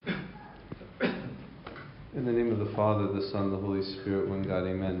In the name of the Father, the Son, the Holy Spirit, one God,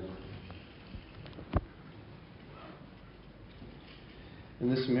 Amen. In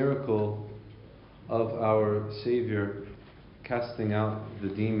this miracle of our Savior casting out the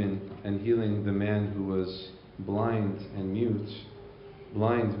demon and healing the man who was blind, mute,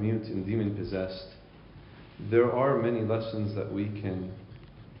 and demon-possessed, there are many lessons that we can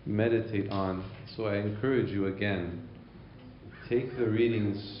meditate on. So I encourage you again, take the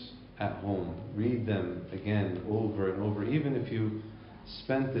readings at home, read them again over and over. Even if you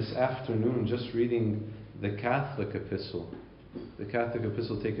spent this afternoon just reading the Catholic epistle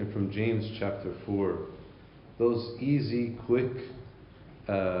taken from James chapter 4, those easy, quick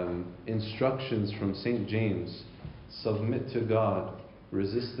instructions from St. James: submit to God,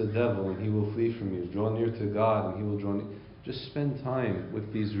 resist the devil and he will flee from you, draw near to God and he will draw near. Just spend time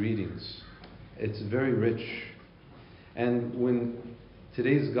with these readings. It's very rich. And when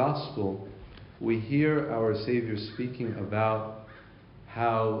today's gospel, we hear our Savior speaking about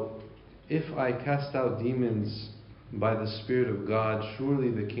how if I cast out demons by the Spirit of God, surely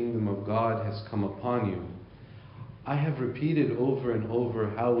the kingdom of God has come upon you. I have repeated over and over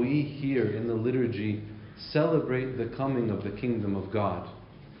how we here in the liturgy celebrate the coming of the kingdom of God.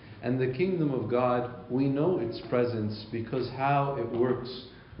 And the kingdom of God, we know its presence because how it works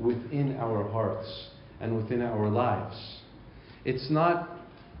within our hearts and within our lives. It's not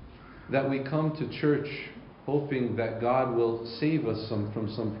that we come to church hoping that God will save us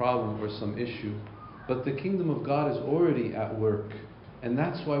from some problem or some issue, but the kingdom of God is already at work. And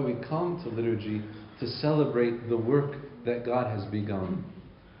that's why we come to liturgy, to celebrate the work that God has begun.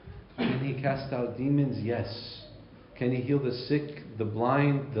 Can He cast out demons? Yes. Can He heal the sick, the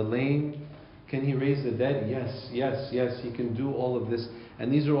blind, the lame? Can He raise the dead? Yes, yes, yes. He can do all of this.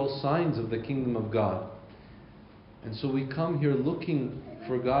 And these are all signs of the kingdom of God. And so we come here looking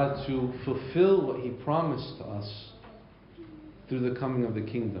for God to fulfill what He promised to us through the coming of the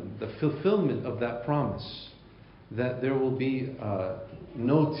kingdom. The fulfillment of that promise, that there will be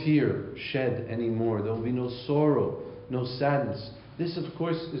no tear shed anymore. There will be no sorrow, no sadness. This, of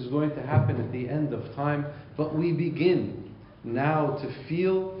course, is going to happen at the end of time, but we begin now to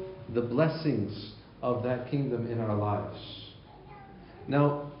feel the blessings of that kingdom in our lives.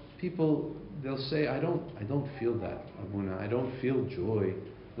 Now, people, they'll say, I don't feel that, Abuna. I don't feel joy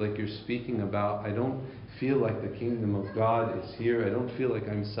like you're speaking about. I don't feel like the kingdom of God is here. I don't feel like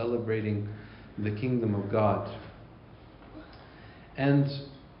I'm celebrating the kingdom of God. And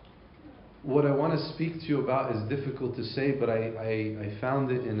what I want to speak to you about is difficult to say, but I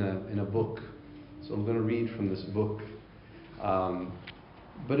found it in a book. So I'm going to read from this book.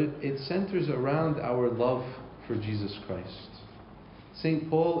 But it centers around our love for Jesus Christ. St.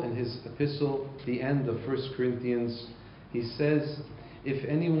 Paul, in his epistle, the end of 1 Corinthians, he says, if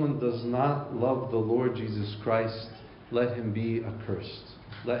anyone does not love the Lord Jesus Christ, let him be accursed.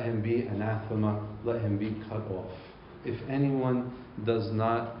 Let him be anathema. Let him be cut off. If anyone does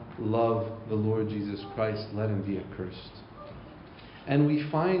not love the Lord Jesus Christ, let him be accursed. And we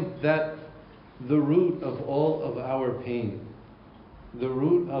find that the root of all of our pain, the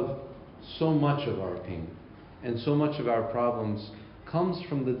root of so much of our pain and so much of our problems comes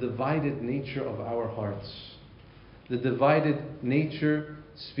from the divided nature of our hearts. The divided nature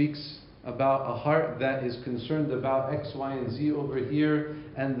speaks about a heart that is concerned about X, Y, and Z over here,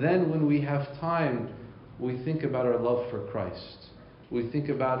 and then when we have time, we think about our love for Christ. We think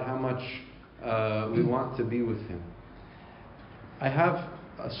about how much we want to be with Him. I have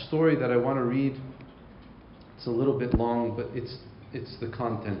a story that I want to read. It's a little bit long, but it's the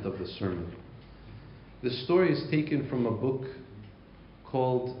content of the sermon. The story is taken from a book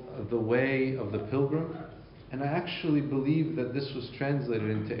called The Way of the Pilgrim, and I actually believe that this was translated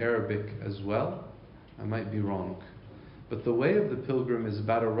into Arabic as well. I might be wrong. But The Way of the Pilgrim is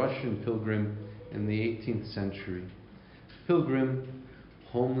about a Russian pilgrim in the 18th century. Pilgrim,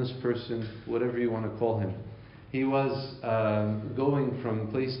 homeless person, whatever you want to call him. He was going from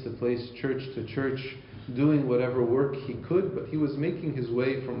place to place, church to church, doing whatever work he could, but he was making his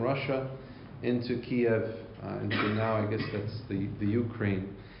way from Russia into Kiev, until now I guess that's the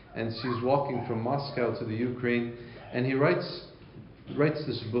Ukraine. And so he's walking from Moscow to the Ukraine, and he writes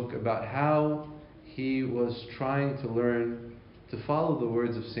this book about how he was trying to learn to follow the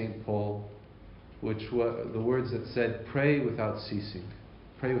words of St. Paul, which were the words that said, pray without ceasing.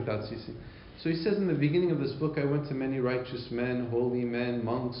 Pray without ceasing. So he says in the beginning of this book, I went to many righteous men, holy men,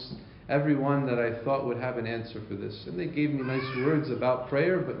 monks, everyone that I thought would have an answer for this. And they gave me nice words about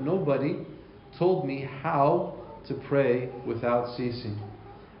prayer, but nobody told me how to pray without ceasing.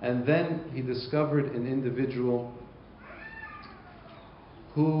 And then he discovered an individual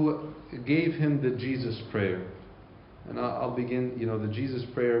who gave him the Jesus prayer. And I'll begin, the Jesus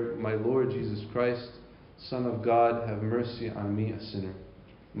prayer, my Lord Jesus Christ, Son of God, have mercy on me, a sinner.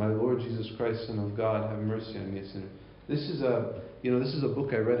 My Lord Jesus Christ, Son of God, have mercy on me, a sinner. This is a book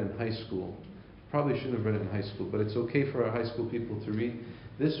I read in high school. Probably shouldn't have read it in high school, but it's okay for our high school people to read.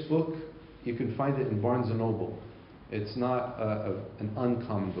 This book, you can find it in Barnes & Noble. It's not an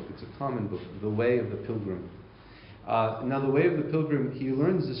uncommon book. It's a common book, The Way of the Pilgrim. Now, The Way of the Pilgrim, he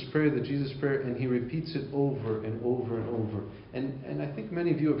learns this prayer, the Jesus prayer, and he repeats it over and over and over. And I think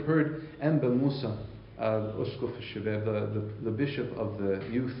many of you have heard Amba Musa, Uskuf al-Shabab, the bishop of the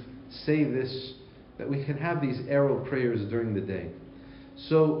youth, say this, that we can have these arrow prayers during the day.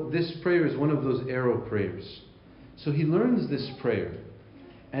 So this prayer is one of those arrow prayers. So he learns this prayer,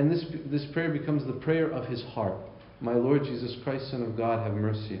 and this prayer becomes the prayer of his heart. My Lord Jesus Christ, Son of God, have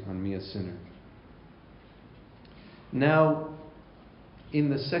mercy on me, a sinner. Now, in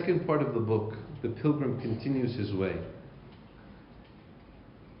the second part of the book, the pilgrim continues his way.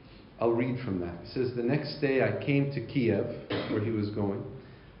 I'll read from that. It says, the next day I came to Kiev, where he was going,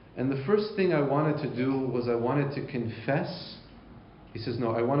 and the first thing I wanted to do was I wanted to confess. He says,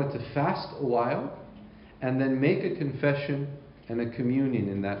 no, I wanted to fast a while and then make a confession and a communion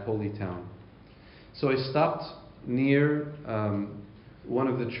in that holy town. So I stopped near one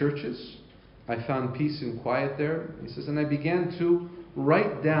of the churches. I found peace and quiet there. He says, and I began to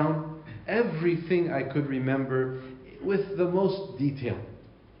write down everything I could remember with the most detail.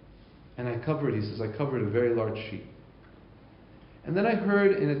 And he says, I covered a very large sheet. And then I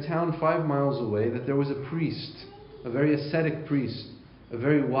heard in a town 5 miles away that there was a priest, a very ascetic priest, a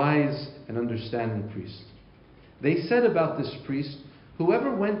very wise and understanding priest. They said about this priest,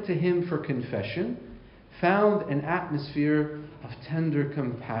 whoever went to him for confession found an atmosphere of tender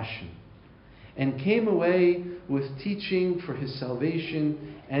compassion and came away with teaching for his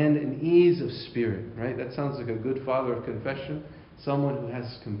salvation and an ease of spirit. Right? That sounds like a good father of confession. Someone who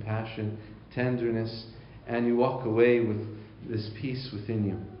has compassion, tenderness, and you walk away with this peace within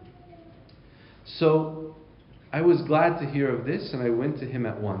you. So I was glad to hear of this, and I went to him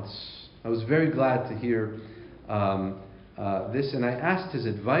at once. I was very glad to hear this, and I asked his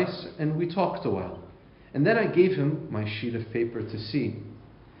advice, and we talked a while. And then I gave him my sheet of paper to see.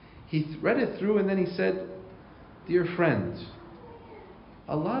 He read it through, and then he said, dear friend,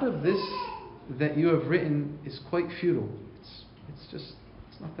 a lot of this that you have written is quite futile. It's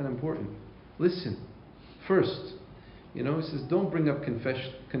not that important. Listen, first, he says, don't bring up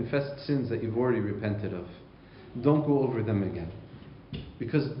confessed sins that you've already repented of. Don't go over them again.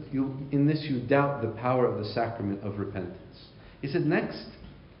 Because in this you doubt the power of the sacrament of repentance. He said, next,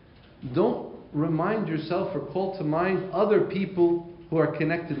 don't remind yourself or call to mind other people who are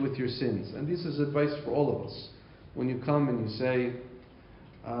connected with your sins. And this is advice for all of us. When you come and you say,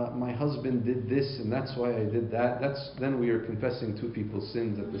 my husband did this and that's why I did that, then we are confessing two people's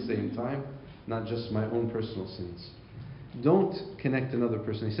sins at the same time, not just my own personal sins. Don't connect another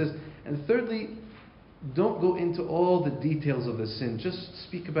person. He says, and thirdly, don't go into all the details of the sin. Just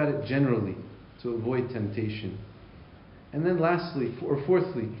speak about it generally to avoid temptation. And then lastly, or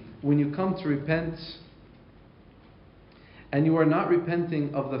fourthly, when you come to repent and you are not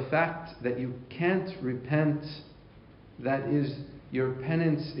repenting of the fact that you can't repent, that is, your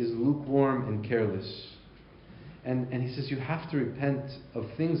penance is lukewarm and careless. And he says you have to repent of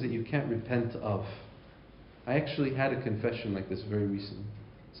things that you can't repent of. I actually had a confession like this very recently.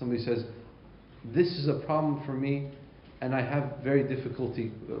 Somebody says, this is a problem for me and I have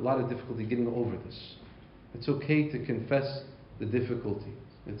a lot of difficulty getting over this. It's okay to confess the difficulty.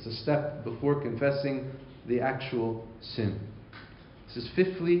 It's a step before confessing the actual sin. He says,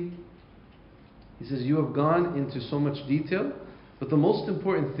 fifthly, he says, you have gone into so much detail, but the most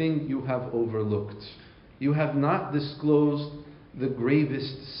important thing you have overlooked. You have not disclosed the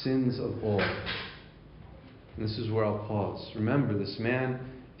gravest sins of all. And this is where I'll pause. Remember, this man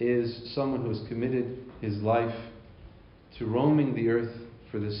is someone who has committed his life to roaming the earth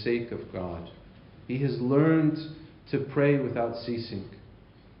for the sake of God. He has learned to pray without ceasing.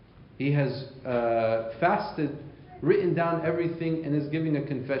 He has fasted, written down everything, and is giving a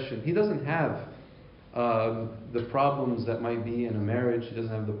confession. He doesn't have the problems that might be in a marriage. He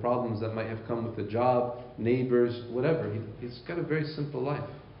doesn't have the problems that might have come with a job, neighbors, whatever. He's got a very simple life.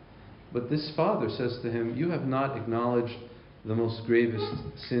 But this father says to him, you have not acknowledged the most gravest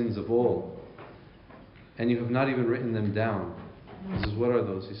sins of all. And you have not even written them down. He says, what are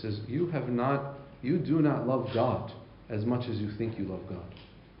those? He says, you do not love God as much as you think you love God.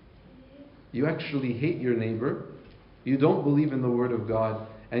 You actually hate your neighbor. You don't believe in the word of God.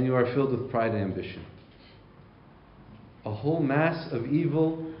 And you are filled with pride and ambition. A whole mass of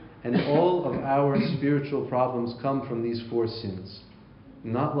evil, and all of our spiritual problems come from these 4 sins.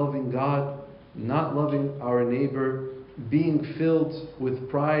 Not loving God, not loving our neighbor, being filled with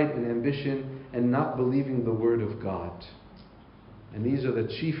pride and ambition, and not believing the word of God. And these are the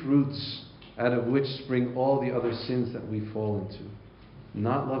chief roots out of which spring all the other sins that we fall into.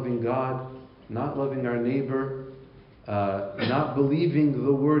 Not loving God, not loving our neighbor, not believing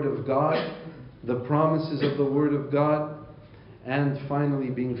the word of God, the promises of the word of God, and finally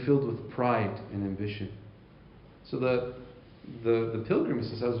being filled with pride and ambition. So the pilgrim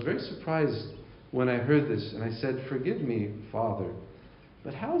says, I was very surprised when I heard this, and I said, forgive me, Father,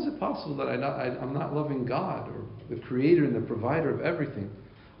 but how is it possible that I'm not loving God, or the creator and the provider of everything?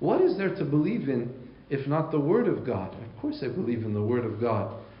 What is there to believe in if not the word of God? Of course I believe in the word of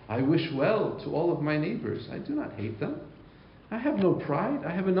God. I wish well to all of my neighbors. I do not hate them. I have no pride.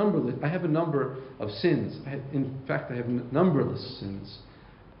 I have a number of sins. In fact, I have numberless sins.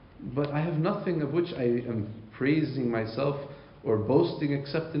 But I have nothing of which I am praising myself or boasting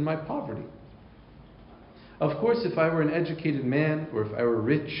except in my poverty. Of course, if I were an educated man or if I were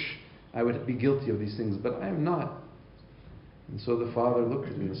rich, I would be guilty of these things, but I am not. And so the father looked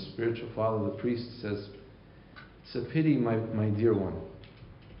at him, the spiritual father, the priest, says, it's a pity, my dear one,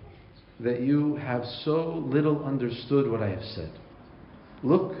 that you have so little understood what I have said.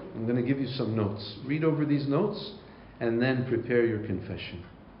 Look, I'm going to give you some notes. Read over these notes and then prepare your confession.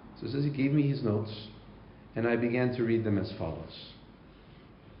 So it says he gave me his notes and I began to read them as follows.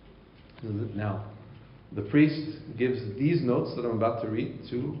 Now, the priest gives these notes that I'm about to read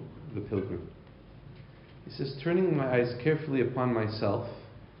to the pilgrim. He says, turning my eyes carefully upon myself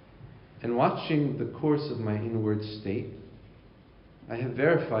and watching the course of my inward state, I have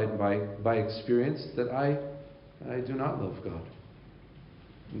verified by experience that I do not love God,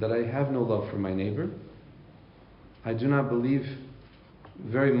 that I have no love for my neighbor. I do not believe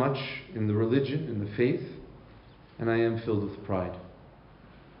very much in the religion, in the faith, and I am filled with pride.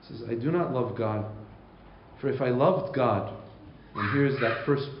 He says, I do not love God, for if I loved God, and here's that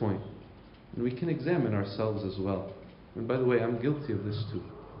first point, and we can examine ourselves as well. And by the way, I'm guilty of this too.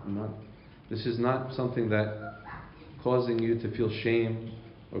 This is not something that causing you to feel shame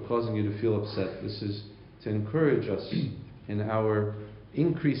or causing you to feel upset. This is to encourage us in our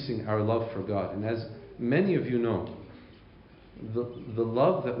increasing our love for God. And as many of you know, the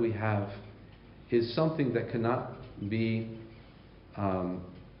love that we have is something that cannot be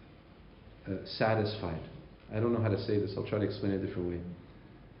satisfied. I don't know how to say this. I'll try to explain it a different way.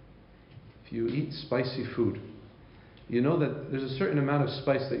 If you eat spicy food, you know that there's a certain amount of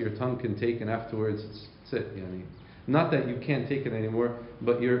spice that your tongue can take, and afterwards it's it. You know, not that you can't take it anymore,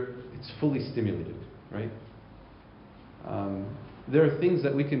 but it's fully stimulated, right? There are things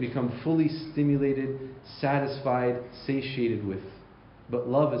that we can become fully stimulated, satisfied, satiated with, but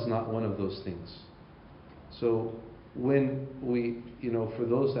love is not one of those things. So when we, for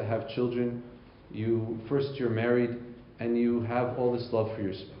those that have children, you're married and you have all this love for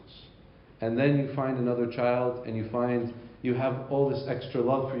your spouse. And then you find another child and you find you have all this extra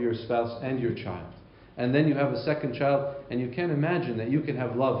love for your spouse and your child. And then you have a second child and you can't imagine that you can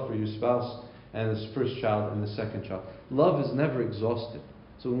have love for your spouse and this first child and the second child. Love is never exhausted.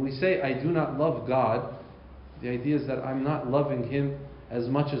 So when we say, I do not love God, the idea is that I'm not loving Him as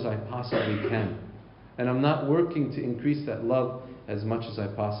much as I possibly can. And I'm not working to increase that love as much as I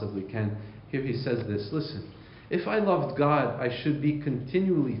possibly can. Here he says this, listen, if I loved God, I should be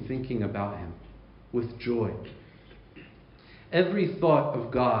continually thinking about Him with joy. Every thought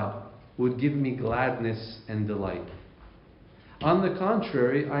of God would give me gladness and delight. On the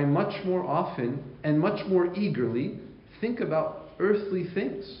contrary, I much more often and much more eagerly think about earthly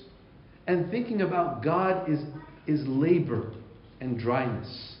things. And thinking about God is labor and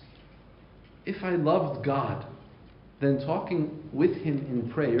dryness. If I loved God, then talking with Him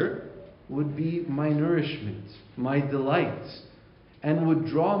in prayer would be my nourishment, my delight, and would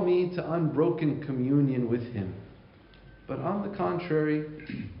draw me to unbroken communion with Him. But on the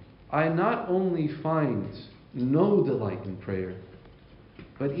contrary, I not only find no delight in prayer,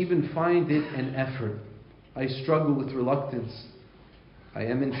 but even find it an effort. I struggle with reluctance. I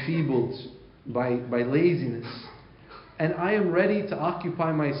am enfeebled by laziness. And I am ready to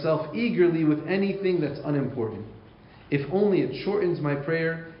occupy myself eagerly with anything that's unimportant, if only it shortens my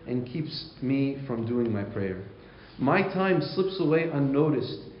prayer and keeps me from doing my prayer. My time slips away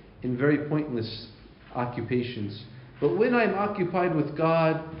unnoticed in very pointless occupations. But when I'm occupied with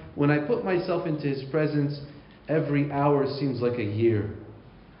God, when I put myself into His presence, every hour seems like a year.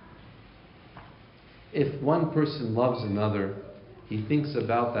 If one person loves another, he thinks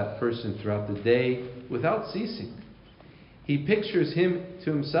about that person throughout the day without ceasing. He pictures him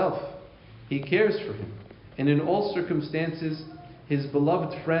to himself. He cares for him. And in all circumstances, his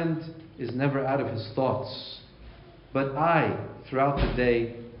beloved friend is never out of his thoughts. But I, throughout the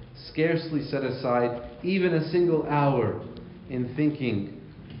day, scarcely set aside even a single hour in thinking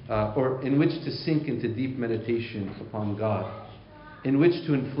or in which to sink into deep meditation upon God, in which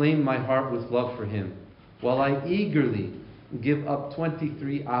to inflame my heart with love for Him, while I eagerly give up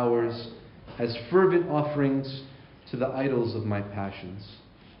 23 hours as fervent offerings to the idols of my passions.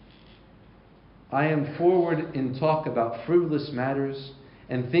 I am forward in talk about frivolous matters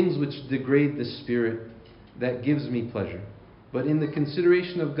and things which degrade the spirit that gives me pleasure. But in the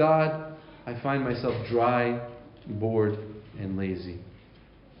consideration of God, I find myself dry, bored, and lazy.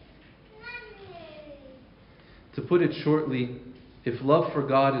 To put it shortly, if love for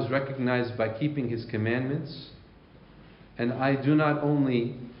God is recognized by keeping His commandments, and I do not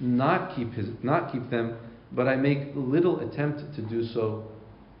only not keep them, but I make little attempt to do so,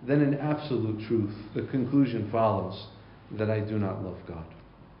 then in absolute truth, the conclusion follows that I do not love God.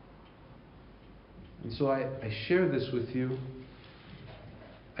 And so I share this with you.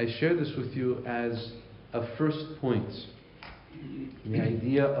 I share this with you as a first point. The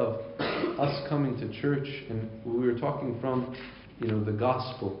idea of us coming to church, and we were talking from, the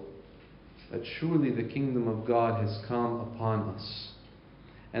gospel, that surely the kingdom of God has come upon us,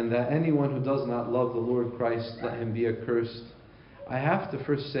 and that anyone who does not love the Lord Christ, let him be accursed. I have to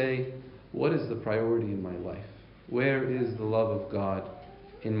first say, what is the priority in my life? Where is the love of God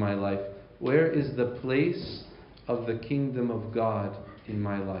in my life? Where is the place of the kingdom of God in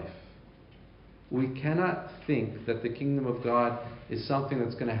my life? We cannot think that the kingdom of God is something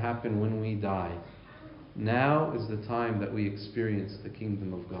that's going to happen when we die. Now is the time that we experience the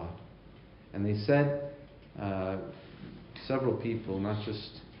kingdom of God. And they said, several people, not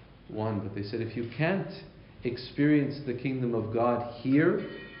just one, but they said, if you can't experience the kingdom of God here,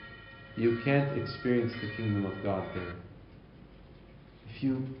 you can't experience the kingdom of God there. If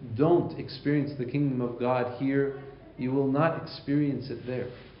you don't experience the kingdom of God here, you will not experience it there.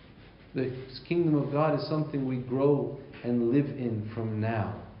 The kingdom of God is something we grow and live in from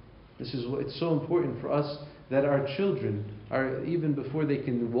now. This is what it's so important for us that our children are, even before they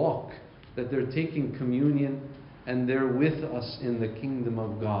can walk, that they're taking communion and they're with us in the kingdom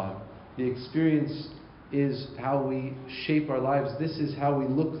of God. The experience is how we shape our lives. This is how we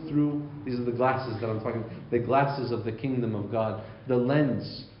look through. These are the glasses that I'm talking about. The glasses of the kingdom of God. The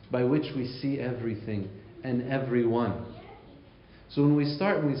lens by which we see everything and everyone. So when we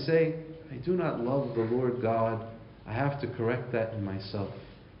start and we say, I do not love the Lord God, I have to correct that in myself.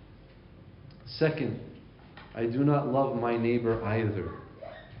 Second, I do not love my neighbor either.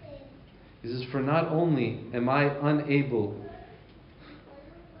 This is for not only am I unable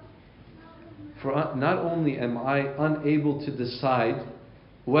to decide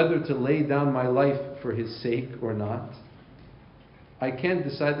whether to lay down my life for his sake or not. I can't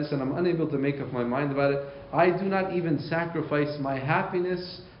decide this and I'm unable to make up my mind about it. I do not even sacrifice my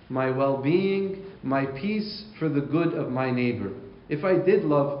happiness, my well-being, my peace for the good of my neighbor. If I did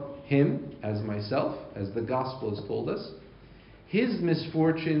love him as myself, as the gospel has told us, his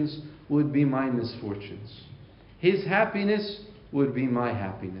misfortunes would be my misfortunes. His happiness would be my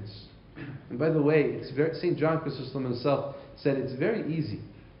happiness. And by the way, St. John Chrysostom himself said it's very easy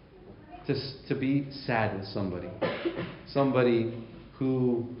to be sad with somebody. Somebody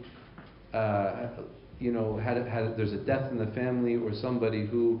who, there's a death in the family, or somebody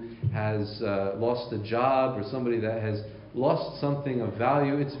who has lost a job, or somebody that has lost something of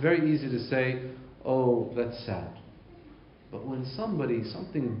value. It's very easy to say, oh, that's sad. But when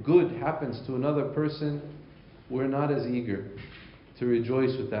something good happens to another person, we're not as eager to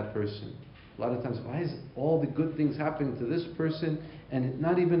rejoice with that person. A lot of times, why is all the good things happening to this person and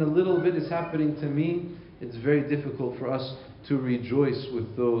not even a little bit is happening to me? It's very difficult for us to rejoice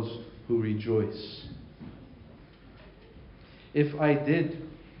with those who rejoice. If I did,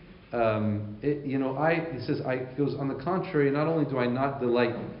 he goes, on the contrary, not only do I not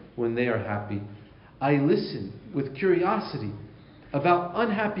delight when they are happy, I listen with curiosity about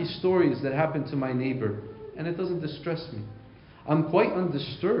unhappy stories that happen to my neighbor, and it doesn't distress me. I'm quite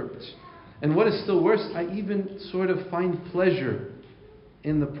undisturbed. And what is still worse, I even sort of find pleasure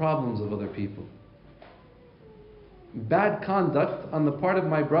in the problems of other people. Bad conduct on the part of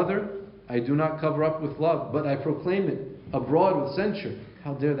my brother, I do not cover up with love, but I proclaim it abroad with censure.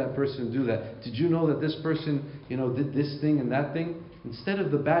 How dare that person do that? Did you know that this person, did this thing and that thing? Instead of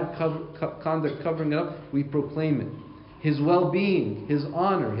the bad conduct covering it up, we proclaim it. His well-being, his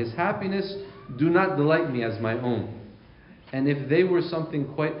honor, his happiness do not delight me as my own. And if they were something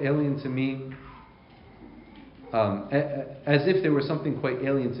quite alien to me, as if they were something quite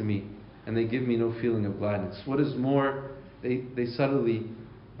alien to me, and they give me no feeling of gladness. What is more, they subtly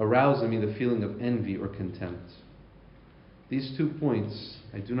arouse in me the feeling of envy or contempt. These 2 points,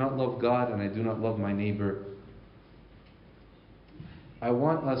 I do not love God and I do not love my neighbor. I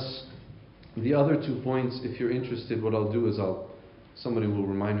want us, the other 2 points, if you're interested, what I'll do is somebody will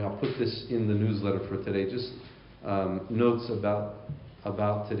remind me, I'll put this in the newsletter for today, just notes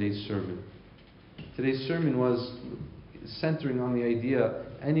about today's sermon. Today's sermon was centering on the idea,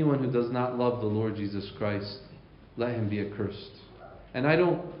 anyone who does not love the Lord Jesus Christ, let him be accursed. And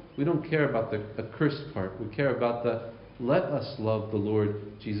we don't care about the accursed part. We care about let us love the Lord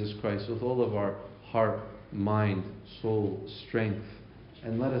Jesus Christ with all of our heart, mind, soul, strength.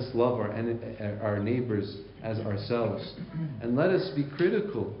 And let us love our neighbors as ourselves. And let us be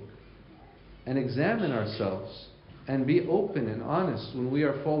critical and examine ourselves and be open and honest when we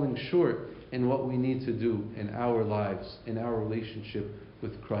are falling short in what we need to do in our lives, in our relationship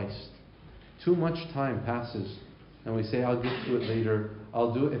with Christ. Too much time passes and we say, I'll get to it later.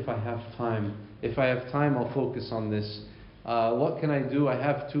 I'll do it if I have time. If I have time, I'll focus on this. What can I do? I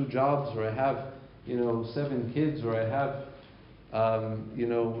have 2 jobs, or I have 7 kids, or I have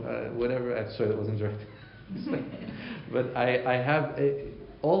whatever. Sorry, that wasn't direct. But I have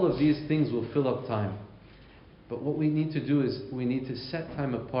all of these things will fill up time. But what we need to do is we need to set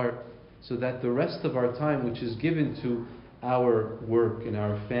time apart so that the rest of our time, which is given to our work and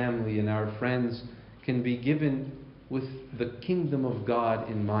our family and our friends, can be given with the kingdom of God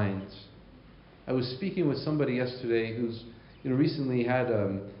in mind. I was speaking with somebody yesterday who's recently had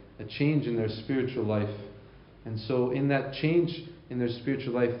a change in their spiritual life. And so in that change in their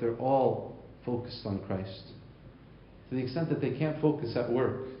spiritual life, they're all focused on Christ. To the extent that they can't focus at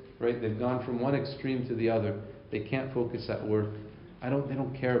work, right? They've gone from one extreme to the other. They can't focus at work. They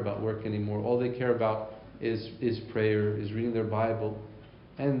don't care about work anymore. All they care about is prayer, is reading their Bible.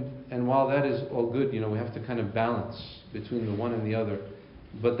 And while that is all good, we have to kind of balance between the one and the other.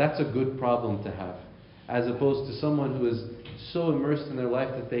 But that's a good problem to have. As opposed to someone who is so immersed in their life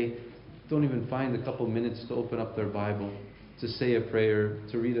that they don't even find a couple minutes to open up their Bible, to say a prayer,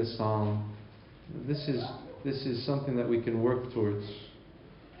 to read a psalm. This is something that we can work towards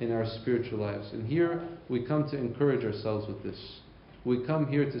in our spiritual lives. And here we come to encourage ourselves with this. We come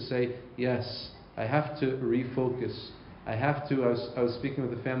here to say, yes, I have to refocus. I was speaking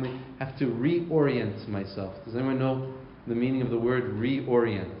with the family, have to reorient myself. Does anyone know the meaning of the word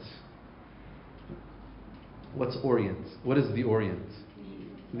reorient? What's orient? What is the orient?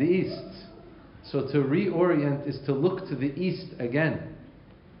 The east. So to reorient is to look to the east again.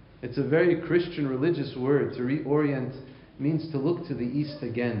 It's a very Christian religious word. To reorient means to look to the east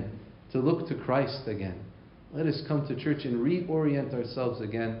again, to look to Christ again. Let us come to church and reorient ourselves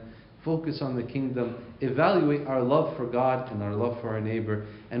again, focus on the kingdom, evaluate our love for God and our love for our neighbor,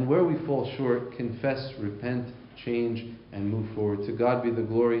 and where we fall short, confess, repent, change, and move forward. To God be the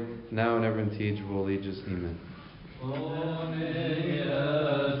glory, now and ever, in the age of all ages. Amen.